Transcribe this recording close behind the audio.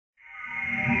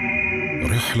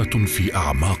رحلة في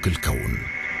أعماق الكون.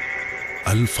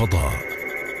 الفضاء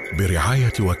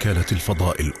برعاية وكالة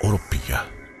الفضاء الأوروبية.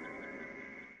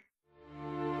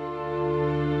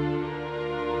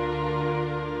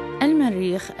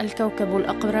 المريخ الكوكب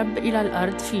الأقرب إلى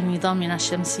الأرض في نظامنا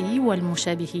الشمسي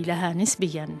والمشابه لها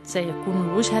نسبياً، سيكون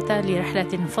الوجهة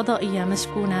لرحلة فضائية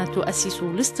مسكونة تؤسس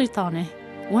لاستيطانه،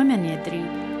 ومن يدري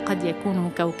قد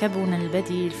يكون كوكبنا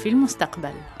البديل في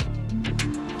المستقبل.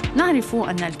 نعرف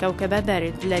أن الكوكب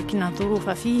بارد، لكن الظروف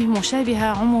فيه مشابهة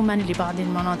عموماً لبعض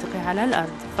المناطق على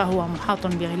الأرض، فهو محاط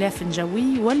بغلاف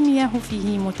جوي والمياه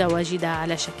فيه متواجدة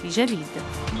على شكل جليد.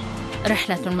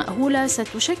 رحلة مأهولة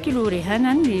ستشكل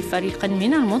رهاناً لفريق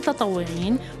من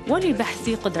المتطوعين ولبحث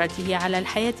قدرته على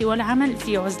الحياة والعمل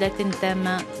في عزلة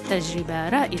تامة، تجربة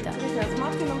رائدة.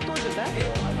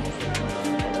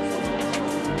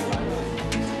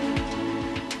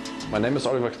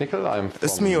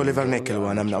 اسمي أوليفر نيكل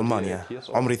وأنا من ألمانيا.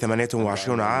 عمري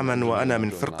 28 عاماً وأنا من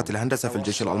فرقة الهندسة في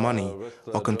الجيش الألماني،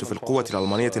 وكنت في القوة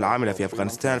الألمانية العاملة في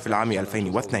أفغانستان في العام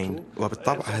 2002.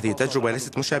 وبالطبع هذه التجربة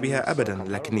ليست مشابهة أبداً،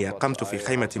 لكني أقمت في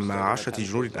خيمة مع 10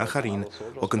 جنود آخرين،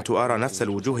 وكنت أرى نفس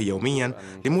الوجوه يومياً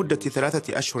لمدة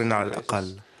 3 أشهر على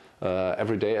الأقل.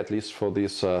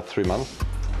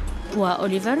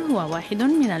 وأوليفر هو واحد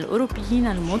من الأوروبيين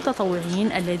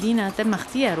المتطوعين الذين تم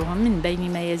اختيارهم من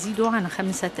بين ما يزيد عن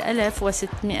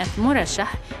 5600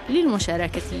 مرشح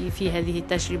للمشاركة في هذه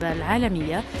التجربة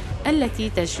العالمية التي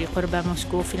تجري قرب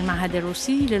موسكو في المعهد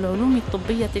الروسي للعلوم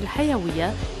الطبية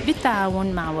الحيوية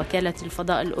بالتعاون مع وكالة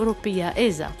الفضاء الأوروبية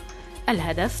إيزا.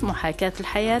 الهدف محاكاة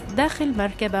الحياة داخل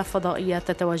مركبة فضائية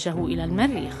تتوجه إلى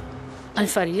المريخ.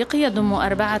 الفريق يضم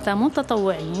 4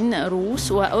 متطوعين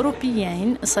روس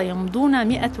وأوروبيين سيمضون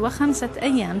 105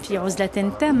 أيام في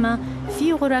عزلة تامة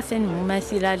في غرف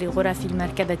مماثلة لغرف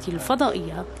المركبة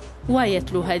الفضائية.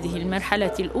 ويتلو هذه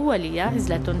المرحلة الأولية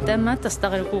عزلة تامة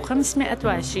تستغرق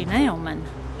 520 يوماً.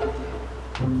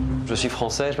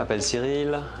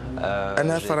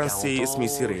 أنا فرنسي، اسمي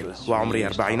سيريل وعمري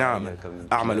 40 عاما.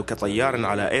 أعمل كطيار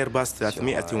على إيرباص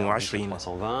 320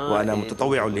 وأنا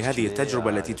متطوع لهذه التجربة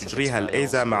التي تجريها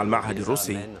الإيزا مع المعهد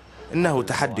الروسي. إنه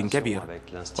تحدي كبير،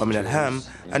 ومن الهام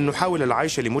أن نحاول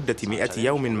العيش لمدة 100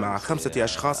 يوم مع 5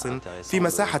 أشخاص في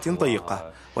مساحة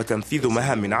ضيقة وتنفيذ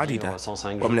مهام عديدة.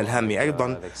 ومن الهام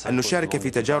أيضا أن نشارك في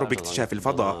تجارب اكتشاف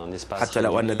الفضاء، حتى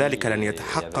لو أن ذلك لن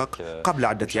يتحقق قبل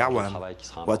عدة أعوام.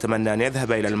 وأتمنى أن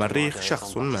يذهب إلى المريخ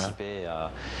شخص ما.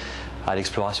 à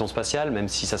l'exploration spatiale, même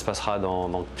si ça se passera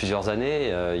dans plusieurs années,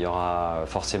 il y aura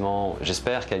forcément,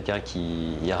 j'espère, quelqu'un qui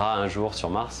ira un jour sur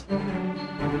Mars.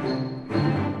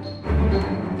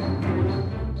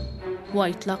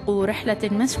 وإطلاق رحلة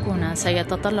مسكونة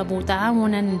سيتطلب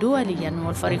تعاونا دوليا،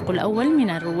 والفريق الأول من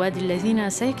الرواد الذين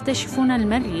سيكتشفون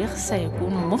المريخ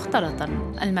سيكون مختلطا.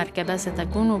 المركبة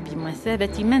ستكون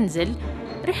بمثابة منزل،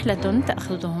 رحلة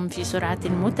تأخذهم في سرعة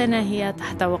متناهية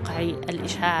تحت وقع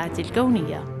الإشعاعات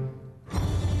الكونية.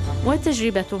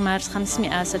 وتجربة مارس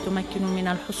 500 ستمكن من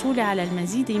الحصول على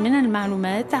المزيد من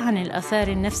المعلومات عن الآثار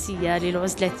النفسية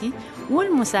للعزلة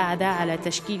والمساعدة على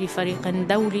تشكيل فريق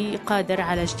دولي قادر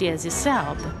على اجتياز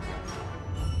الصعاب.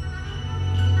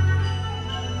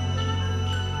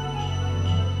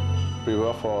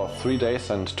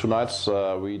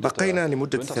 بقينا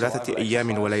لمدة 3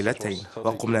 أيام وليلتين،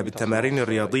 وقمنا بالتمارين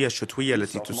الرياضية الشتوية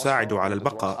التي تساعد على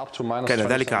البقاء. كان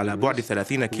ذلك على بعد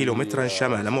 30 كيلومترا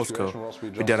شمال موسكو،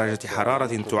 بدرجة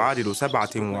حرارة تعادل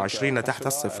 27 تحت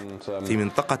الصفر، في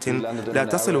منطقة لا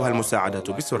تصلها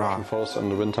المساعدة بسرعة.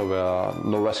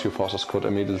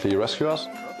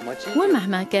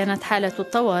 ومهما كانت حالة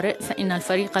الطوارئ، فإن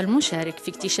الفريق المشارك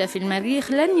في اكتشاف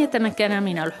المريخ لن يتمكن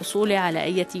من الحصول على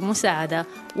أي مساعدة،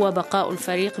 وبقاء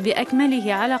الفريق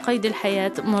بأكمله على قيد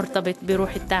الحياة مرتبط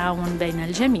بروح التعاون بين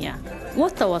الجميع.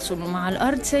 والتواصل مع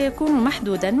الأرض سيكون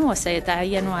محدوداً،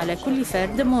 وسيتعين على كل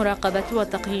فرد مراقبة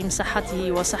وتقييم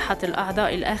صحته وصحة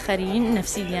الأعضاء الآخرين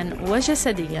نفسياً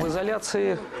وجسدياً.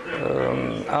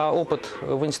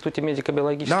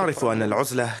 نعرف أن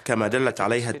العزلة، كما دلت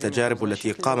عليها التجارب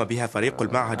التي قام بها فريق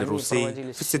المعهد الروسي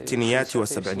في الستينيات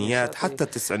والسبعينيات حتى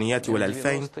التسعينيات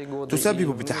والألفين،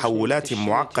 تسبب بتحولات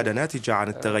معقدة ناتجة عن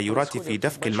التغيرات في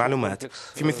دفق المعلومات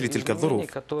في مثل تلك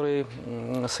الظروف.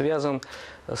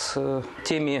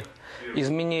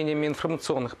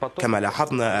 كما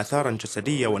لاحظنا آثاراً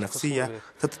جسدية ونفسية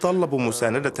تتطلب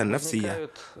مساندة نفسية،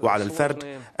 وعلى الفرد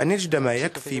أن يجد ما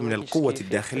يكفي من القوة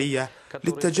الداخلية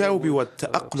للتجاوب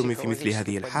والتأقلم في مثل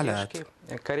هذه الحالات.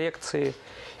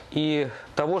 и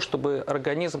того, чтобы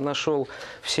организм нашел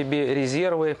в себе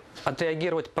резервы,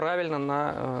 отреагировать правильно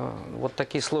на вот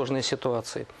такие сложные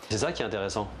ситуации. C'est ça qui est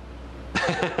intéressant.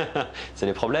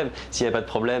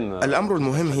 الأمر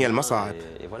المهم هي المصاعب،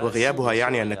 وغيابها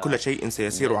يعني أن كل شيء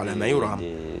سيسير على ما يرام.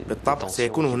 بالطبع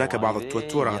سيكون هناك بعض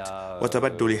التوترات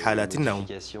وتبدل حالات النوم،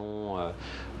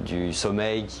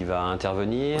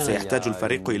 وسيحتاج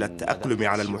الفريق إلى التأقلم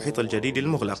على المحيط الجديد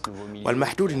المغلق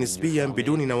والمحدود نسبيا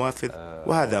بدون نوافذ،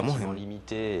 وهذا مهم.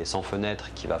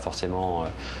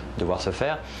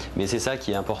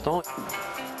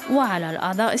 وعلى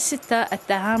الأعضاء الستة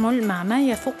التعامل مع ما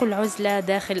يفوق العزلة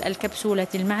داخل الكبسولة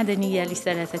المعدنية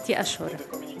ل3 أشهر،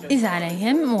 إذ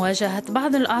عليهم مواجهة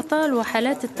بعض الأعطال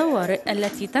وحالات الطوارئ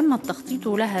التي تم التخطيط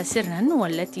لها سراً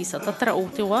والتي ستطرأ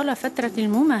طوال فترة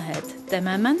الممهاة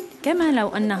تماماً كما لو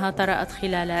أنها طرأت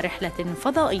خلال رحلة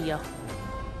فضائية.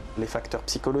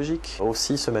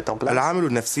 العامل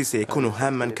النفسي سيكون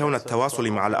هاماً، كون التواصل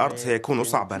مع الأرض سيكون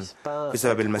صعباً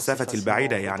بسبب المسافة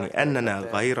البعيدة، يعني أننا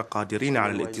غير قادرين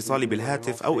على الاتصال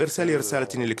بالهاتف أو إرسال رسالة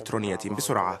إلكترونية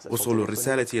بسرعة. وصول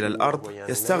الرسالة إلى الأرض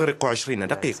يستغرق 20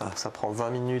 دقيقة.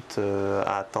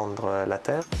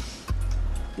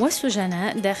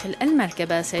 والسجناء داخل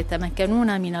المركبة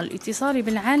سيتمكنون من الاتصال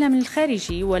بالعالم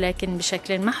الخارجي، ولكن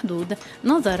بشكل محدود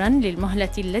نظراً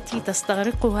للمهلة التي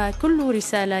تستغرقها كل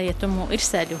رسالة يتم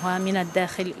إرسالها من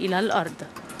الداخل إلى الأرض.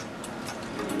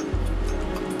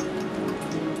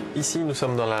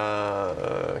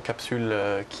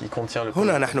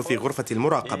 هنا نحن في غرفة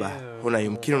المراقبة. هنا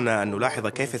يمكننا أن نلاحظ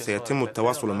كيف سيتم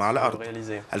التواصل مع الأرض.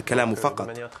 الكلام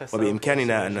فقط،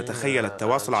 وبإمكاننا أن نتخيل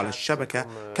التواصل على الشبكة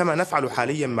كما نفعل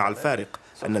حاليا مع الفارق،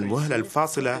 أن المهلة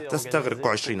الفاصلة تستغرق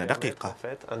 20 دقيقة.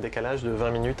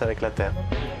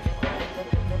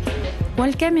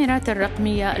 والكاميرات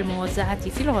الرقمية الموزعة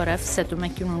في الغرف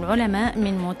ستمكن العلماء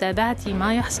من متابعة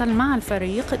ما يحصل مع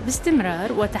الفريق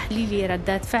باستمرار وتحليل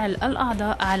ردات فعل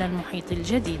الأعضاء على المحيط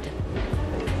الجديد.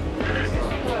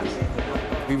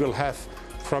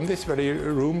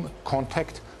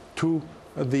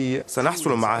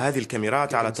 سنحصل مع هذه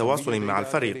الكاميرات على تواصل مع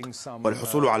الفريق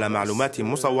والحصول على معلومات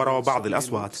مصورة وبعض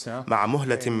الأصوات مع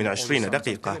مهلة من 20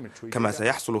 دقيقة، كما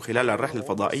سيحصل خلال الرحلة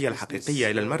الفضائية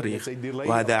الحقيقية إلى المريخ.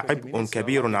 وهذا عبء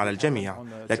كبير على الجميع،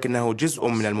 لكنه جزء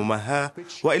من الممهاة،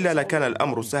 وإلا لكان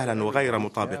الأمر سهلا وغير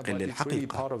مطابق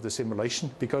للحقيقة.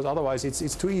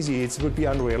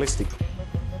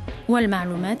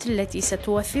 والمعلومات التي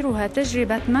ستوفرها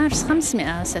تجربة مارس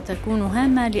 500 ستكون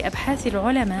هامة لأبحاث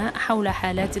العلماء حول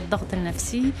حالات الضغط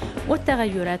النفسي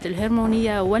والتغيرات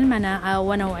الهرمونية والمناعة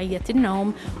ونوعية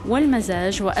النوم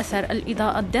والمزاج وأثر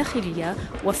الإضاءة الداخلية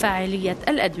وفاعلية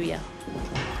الأدوية.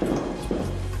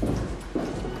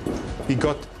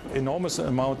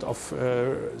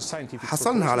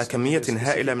 حصلنا على كمية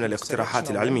هائلة من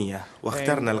الاقتراحات العلمية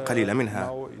واخترنا القليل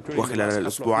منها، وخلال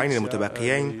الأسبوعين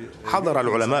المتبقيين حضر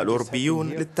العلماء الأوروبيون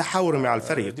للتحاور مع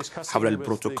الفريق حول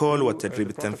البروتوكول والتدريب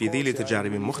التنفيذي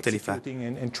لتجارب مختلفة.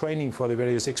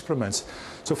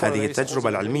 هذه التجربة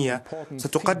العلمية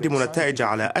ستقدم نتائج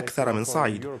على أكثر من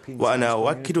صعيد، وأنا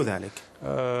أؤكد ذلك.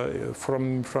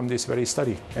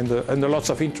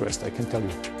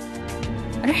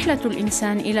 رحلة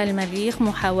الإنسان إلى المريخ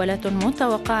محاولة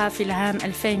متوقعة في العام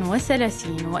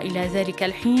 2030، وإلى ذلك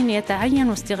الحين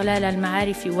يتعين استغلال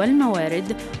المعارف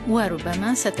والموارد،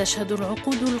 وربما ستشهد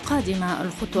العقود القادمة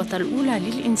الخطوة الأولى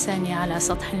للإنسان على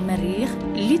سطح المريخ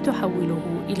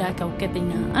لتحوله إلى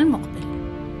كوكبنا المقبل.